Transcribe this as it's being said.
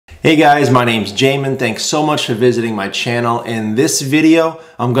Hey guys, my name's Jamin. Thanks so much for visiting my channel. In this video,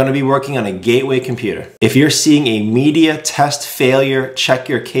 I'm going to be working on a gateway computer. If you're seeing a media test failure, check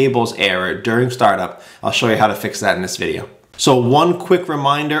your cables error during startup, I'll show you how to fix that in this video. So one quick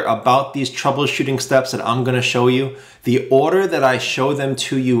reminder about these troubleshooting steps that I'm going to show you. The order that I show them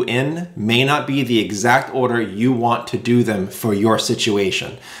to you in may not be the exact order you want to do them for your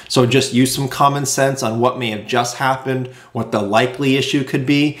situation. So just use some common sense on what may have just happened, what the likely issue could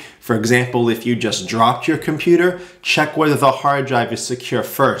be. For example, if you just dropped your computer, check whether the hard drive is secure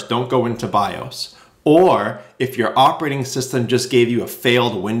first. Don't go into BIOS. Or if your operating system just gave you a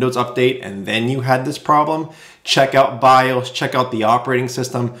failed Windows update and then you had this problem, check out BIOS, check out the operating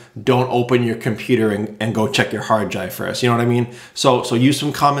system. Don't open your computer and go check your hard drive first. You know what I mean? So use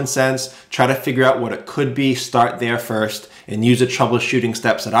some common sense, try to figure out what it could be, start there first, and use the troubleshooting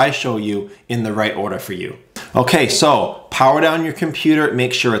steps that I show you in the right order for you. Okay, so power down your computer,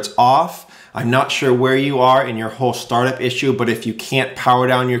 make sure it's off. I'm not sure where you are in your whole startup issue, but if you can't power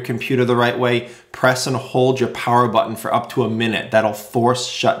down your computer the right way, press and hold your power button for up to a minute. That'll force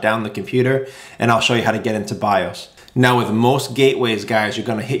shut down the computer, and I'll show you how to get into BIOS. Now with most gateways, guys, you're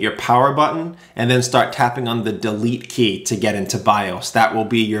gonna hit your power button and then start tapping on the delete key to get into BIOS. That will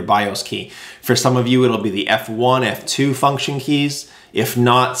be your BIOS key. For some of you, it'll be the F1, F2 function keys. If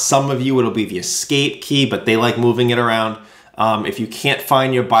not, some of you, it'll be the escape key, but they like moving it around. If you can't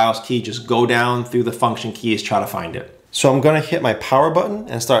find your BIOS key, just go down through the function keys, try to find it. So I'm gonna hit my power button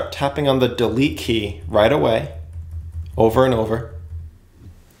and start tapping on the delete key right away, over and over,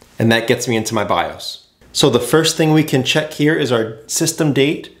 and that gets me into my BIOS. So the first thing we can check here is our system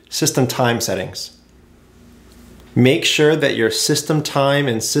date, system time settings. Make sure that your system time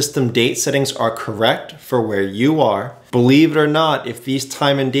and system date settings are correct for where you are. Believe it or not, if these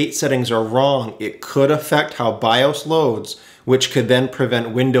time and date settings are wrong, it could affect how BIOS loads, which could then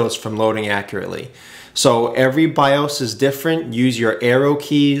prevent Windows from loading accurately. So every BIOS is different. Use your arrow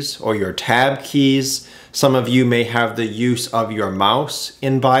keys or your tab keys. Some of you may have the use of your mouse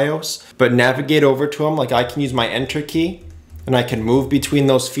in BIOS, but navigate over to them. Like I can use my enter key and I can move between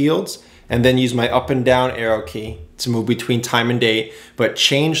those fields and then use my up and down arrow key to move between time and date, but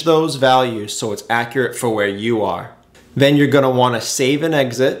change those values so it's accurate for where you are. Then you're gonna wanna save and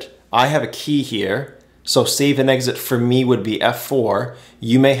exit. I have a key here, so save and exit for me would be F4.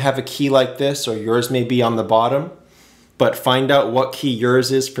 You may have a key like this or yours may be on the bottom, but find out what key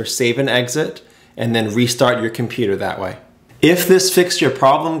yours is for save and exit and then restart your computer that way. If this fixed your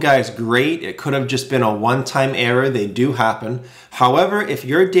problem, guys, great. It could have just been a one-time error. They do happen. However, if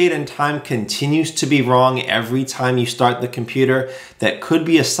your date and time continues to be wrong every time you start the computer, that could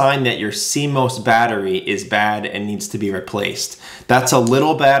be a sign that your CMOS battery is bad and needs to be replaced. That's a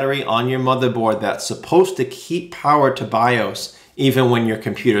little battery on your motherboard that's supposed to keep power to BIOS even when your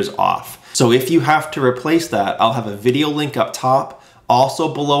computer's off. So if you have to replace that, I'll have a video link up top,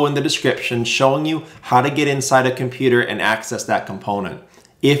 also below in the description, showing you how to get inside a computer and access that component.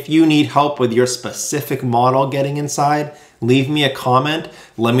 If you need help with your specific model getting inside, leave me a comment,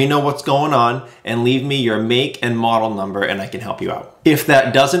 let me know what's going on, and leave me your make and model number and I can help you out. If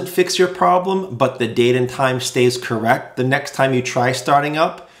that doesn't fix your problem, but the date and time stays correct, the next time you try starting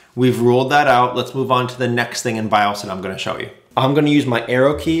up, we've ruled that out. Let's move on to the next thing in BIOS that I'm gonna show you. I'm gonna use my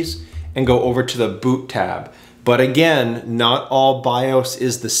arrow keys and go over to the boot tab. But again, not all BIOS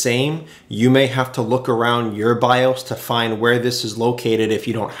is the same. You may have to look around your BIOS to find where this is located if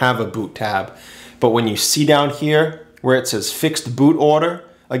you don't have a boot tab. But when you see down here where it says fixed boot order,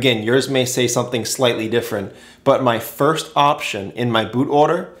 again, yours may say something slightly different, but my first option in my boot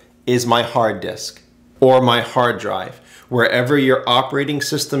order is my hard disk or my hard drive. Wherever your operating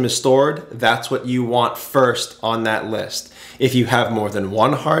system is stored, that's what you want first on that list. If you have more than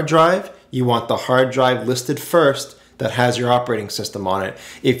one hard drive, you want the hard drive listed first that has your operating system on it.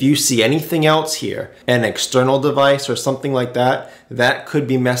 If you see anything else here, an external device or something like that, that could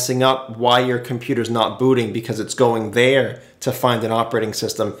be messing up why your computer's not booting because it's going there to find an operating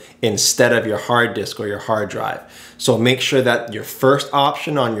system instead of your hard disk or your hard drive. So make sure that your first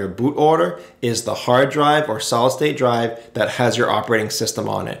option on your boot order is the hard drive or solid state drive that has your operating system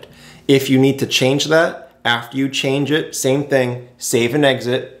on it. If you need to change that, after you change it, same thing, save and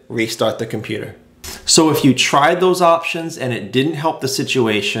exit, restart the computer. So if you tried those options and it didn't help the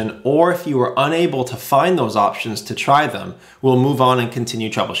situation, or if you were unable to find those options to try them, we'll move on and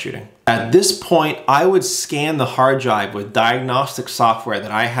continue troubleshooting. At this point, I would scan the hard drive with diagnostic software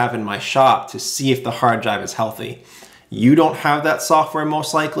that I have in my shop to see if the hard drive is healthy. You don't have that software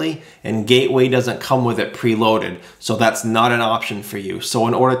most likely, and Gateway doesn't come with it preloaded, so that's not an option for you. So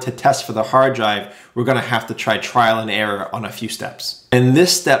in order to test for the hard drive, we're gonna have to try trial and error on a few steps. And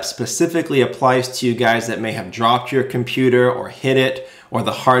this step specifically applies to you guys that may have dropped your computer or hit it, or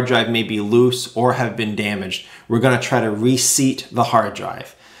the hard drive may be loose or have been damaged. We're gonna try to reseat the hard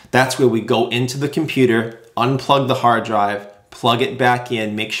drive. That's where we go into the computer, unplug the hard drive, plug it back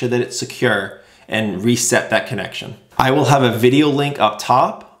in, make sure that it's secure, and reset that connection. I will have a video link up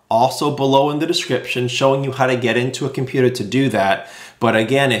top, also below in the description, showing you how to get into a computer to do that. But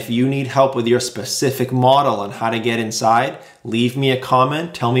again, if you need help with your specific model on how to get inside, leave me a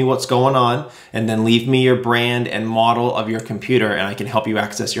comment, tell me what's going on, and then leave me your brand and model of your computer and I can help you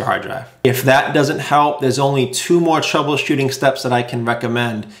access your hard drive. If that doesn't help, there's only 2 more troubleshooting steps that I can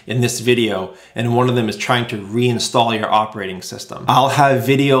recommend in this video, and one of them is trying to reinstall your operating system. I'll have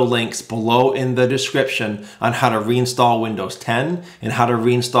video links below in the description on how to reinstall Windows 10 and how to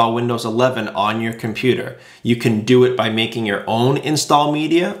reinstall Windows 11 on your computer. You can do it by making your own install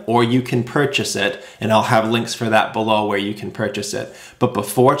media, or you can purchase it, and I'll have links for that below where you can purchase it. But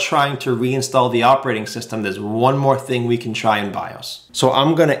before trying to reinstall the operating system, there's one more thing we can try in BIOS. So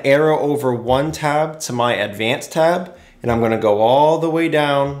I'm gonna arrow over one tab to my advanced tab, and I'm gonna go all the way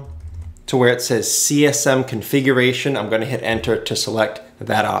down to where it says CSM configuration. I'm gonna hit enter to select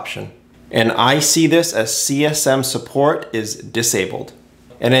that option. And I see this as CSM support is disabled.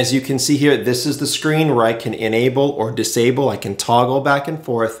 And as you can see here, this is the screen where I can enable or disable. I can toggle back and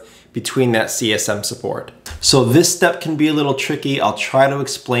forth between that CSM support. So this step can be a little tricky. I'll try to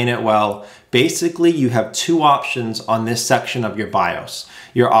explain it well. Basically, you have 2 options on this section of your BIOS.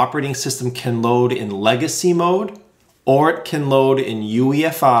 Your operating system can load in legacy mode, or it can load in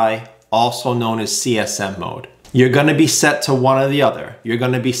UEFI, also known as CSM mode. You're gonna be set to one or the other. You're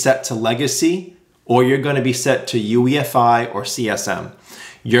gonna be set to legacy, or you're gonna be set to UEFI or CSM.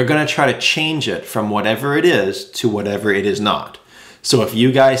 You're gonna try to change it from whatever it is to whatever it is not. So if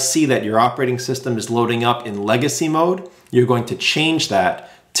you guys see that your operating system is loading up in legacy mode, you're going to change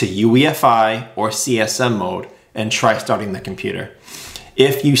that to UEFI or CSM mode and try starting the computer.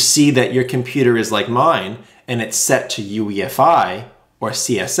 If you see that your computer is like mine and it's set to UEFI or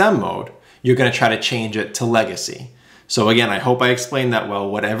CSM mode, you're gonna try to change it to legacy. So again, I hope I explained that well.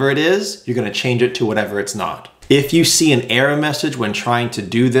 Whatever it is, you're gonna change it to whatever it's not. If you see an error message when trying to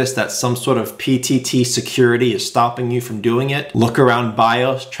do this, that some sort of PTT security is stopping you from doing it, look around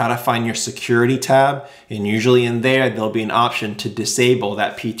BIOS, try to find your security tab, and usually in there, there'll be an option to disable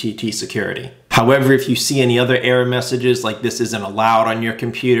that PTT security. However, if you see any other error messages like this isn't allowed on your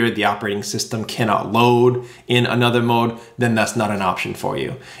computer, the operating system cannot load in another mode, then that's not an option for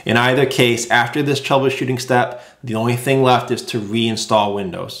you. In either case, after this troubleshooting step, the only thing left is to reinstall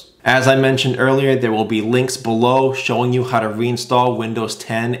Windows. As I mentioned earlier, there will be links below showing you how to reinstall Windows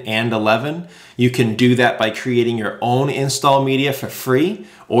 10 and 11. You can do that by creating your own install media for free,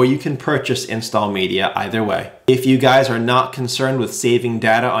 or you can purchase install media either way. If you guys are not concerned with saving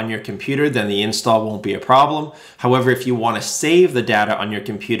data on your computer, then the install won't be a problem. However, if you want to save the data on your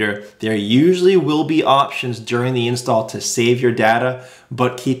computer, there usually will be options during the install to save your data,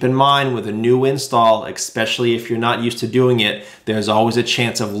 but keep in mind with a new install, especially if you're not used to doing it, there's always a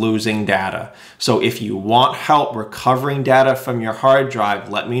chance of losing data. So if you want help recovering data from your hard drive,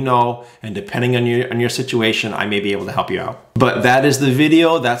 let me know, and depending on your situation, I may be able to help you out. But that is the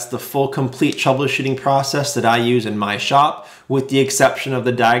video. That's the full complete troubleshooting process that I use in my shop, with the exception of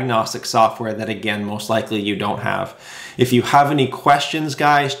the diagnostic software that, again, most likely you don't have. If you have any questions,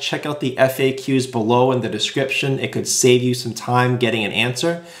 guys, check out the FAQs below in the description. It could save you some time getting an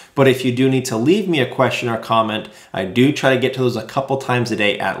answer. But if you do need to leave me a question or comment, I do try to get to those a couple times a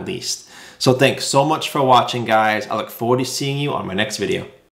day at least. So thanks so much for watching, guys. I look forward to seeing you on my next video.